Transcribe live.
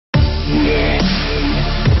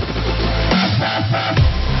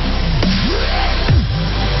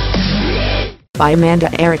By Amanda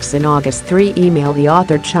Erickson. August 3 email. The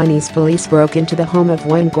author. Chinese police broke into the home of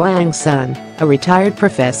Wenguang Sun, a retired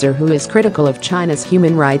professor who is critical of China's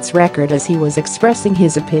human rights record as he was expressing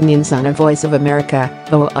his opinions on a Voice of America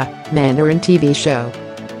 (VOA) Mandarin TV show.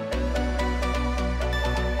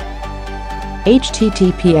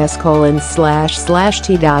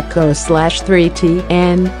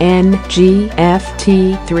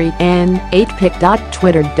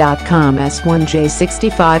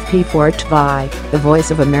 The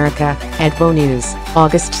Voice of America, @Bo News,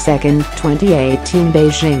 August 2, 2018.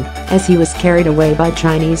 Beijing. As he was carried away by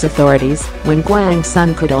Chinese authorities, Wenguang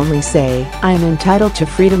Sun could only say, "I am entitled to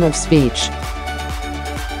freedom of speech."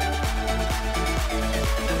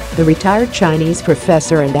 The retired Chinese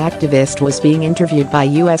professor and activist was being interviewed by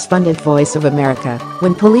U.S.-funded Voice of America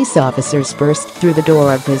when police officers burst through the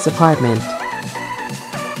door of his apartment.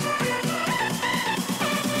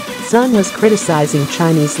 Sun was criticizing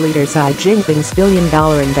Chinese leader Xi Jinping's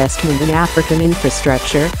billion-dollar investment in African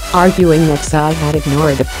infrastructure, arguing that Xi had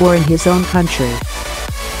ignored the poor in his own country.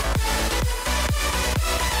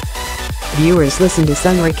 Viewers listened to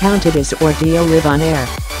Sun recounted his ordeal live on air.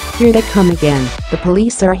 "Here they come again, the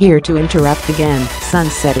police are here to interrupt again,"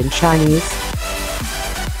 Sun said in Chinese.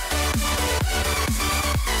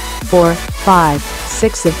 4, 5,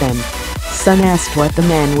 6 of them. Sun asked what the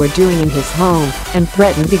men were doing in his home and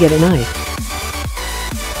threatened to get a knife.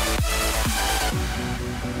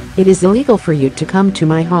 "It is illegal for you to come to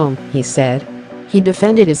my home," he said. He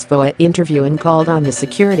defended his VOA interview and called on the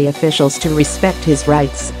security officials to respect his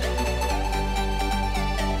rights.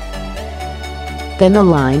 Then the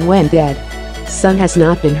line went dead. Sun has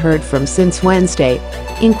not been heard from since Wednesday.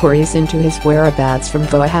 Inquiries into his whereabouts from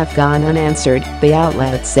VOA have gone unanswered, the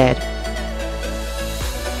outlet said.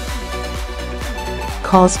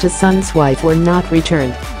 Calls to Sun's wife were not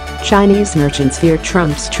returned. Chinese merchants fear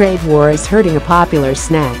Trump's trade war is hurting a popular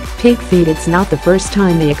snack, pig feet. It's not the first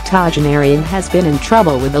time the octogenarian has been in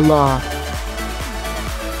trouble with the law.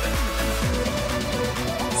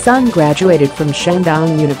 Sun graduated from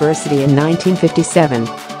Shandong University in 1957.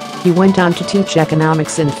 He went on to teach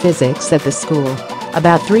economics and physics at the school,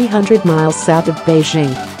 about 300 miles south of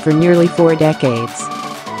Beijing, for nearly 4 decades.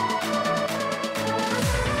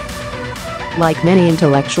 Like many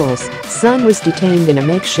intellectuals, Sun was detained in a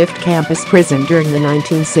makeshift campus prison during the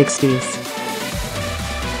 1960s.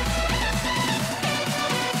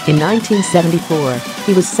 In 1974,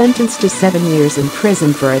 he was sentenced to 7 years in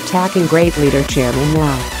prison for attacking great leader Chairman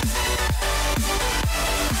Mao.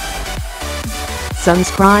 Sun's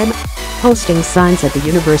crime? Posting signs at the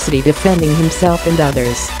university defending himself and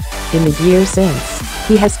others. In the years since,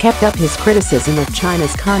 he has kept up his criticism of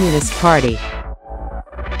China's Communist Party.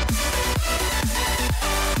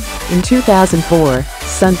 In 2004,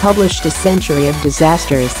 Sun published A Century of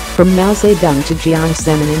Disasters, from Mao Zedong to Jiang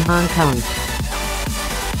Zemin in Hong Kong.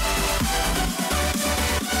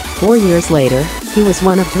 4 years later, he was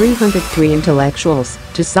one of 303 intellectuals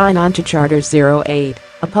to sign on to Charter 08,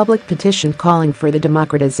 a public petition calling for the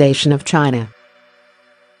democratization of China.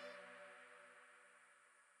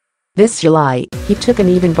 This July, he took an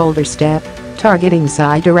even bolder step, targeting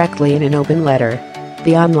Xi directly in an open letter.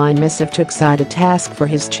 The online missive took Xi to task for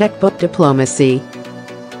his checkbook diplomacy.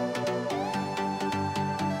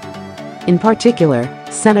 In particular,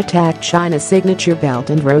 Sun attacked China's signature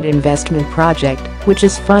Belt and Road Investment Project, which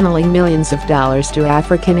is funneling millions of dollars to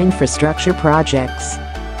African infrastructure projects.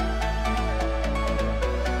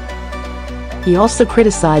 He also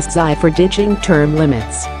criticized Xi for ditching term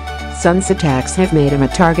limits. Sun's attacks have made him a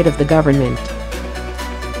target of the government.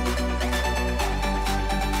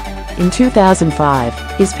 In 2005,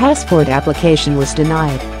 his passport application was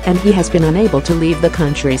denied, and he has been unable to leave the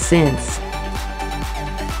country since.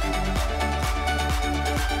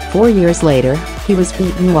 4 years later, he was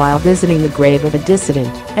beaten while visiting the grave of a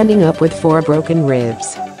dissident, ending up with 4 broken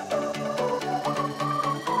ribs.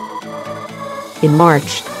 In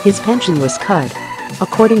March, his pension was cut.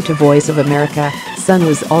 According to Voice of America, Sun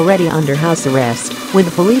was already under house arrest when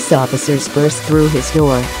the police officers burst through his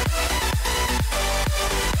door.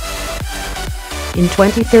 In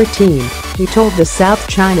 2013, he told the South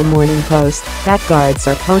China Morning Post that guards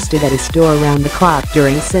are posted at his door around the clock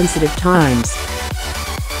during sensitive times.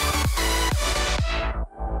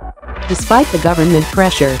 Despite the government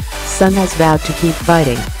pressure, Sun has vowed to keep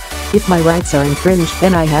fighting. "If my rights are infringed,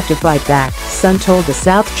 then I have to fight back," Sun told the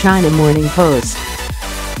South China Morning Post.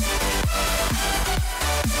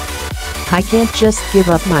 "I can't just give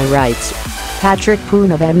up my rights." Patrick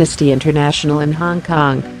Poon of Amnesty International in Hong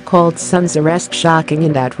Kong called Sun's arrest shocking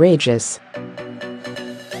and outrageous.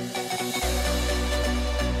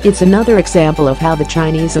 It's another example of how the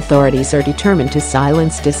Chinese authorities are determined to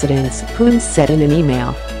silence dissidents, Poon said in an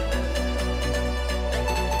email.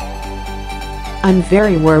 "I'm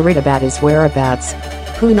very worried about his whereabouts."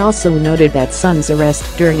 Poon also noted that Sun's arrest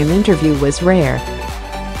during an interview was rare.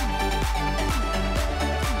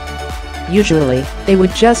 Usually, they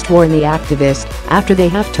would just warn the activist after they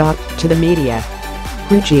have talked to the media.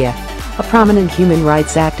 Rujia, a prominent human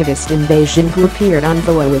rights activist in Beijing who appeared on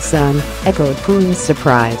Wenguang Sun, echoed Poon's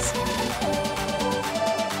surprise.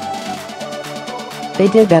 "They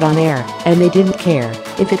did that on air, and they didn't care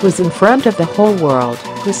if it was in front of the whole world,"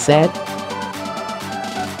 Hu said.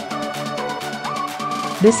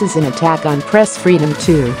 "This is an attack on press freedom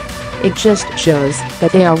too. It just shows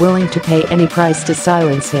that they are willing to pay any price to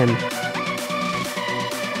silence him."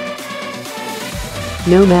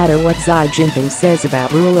 No matter what Xi Jinping says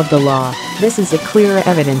about rule of the law, this is a clear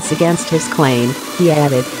evidence against his claim, he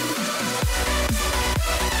added.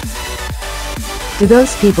 Do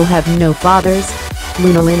those people have no fathers?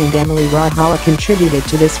 Luna Lin and Emily Rahala contributed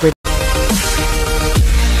to this report.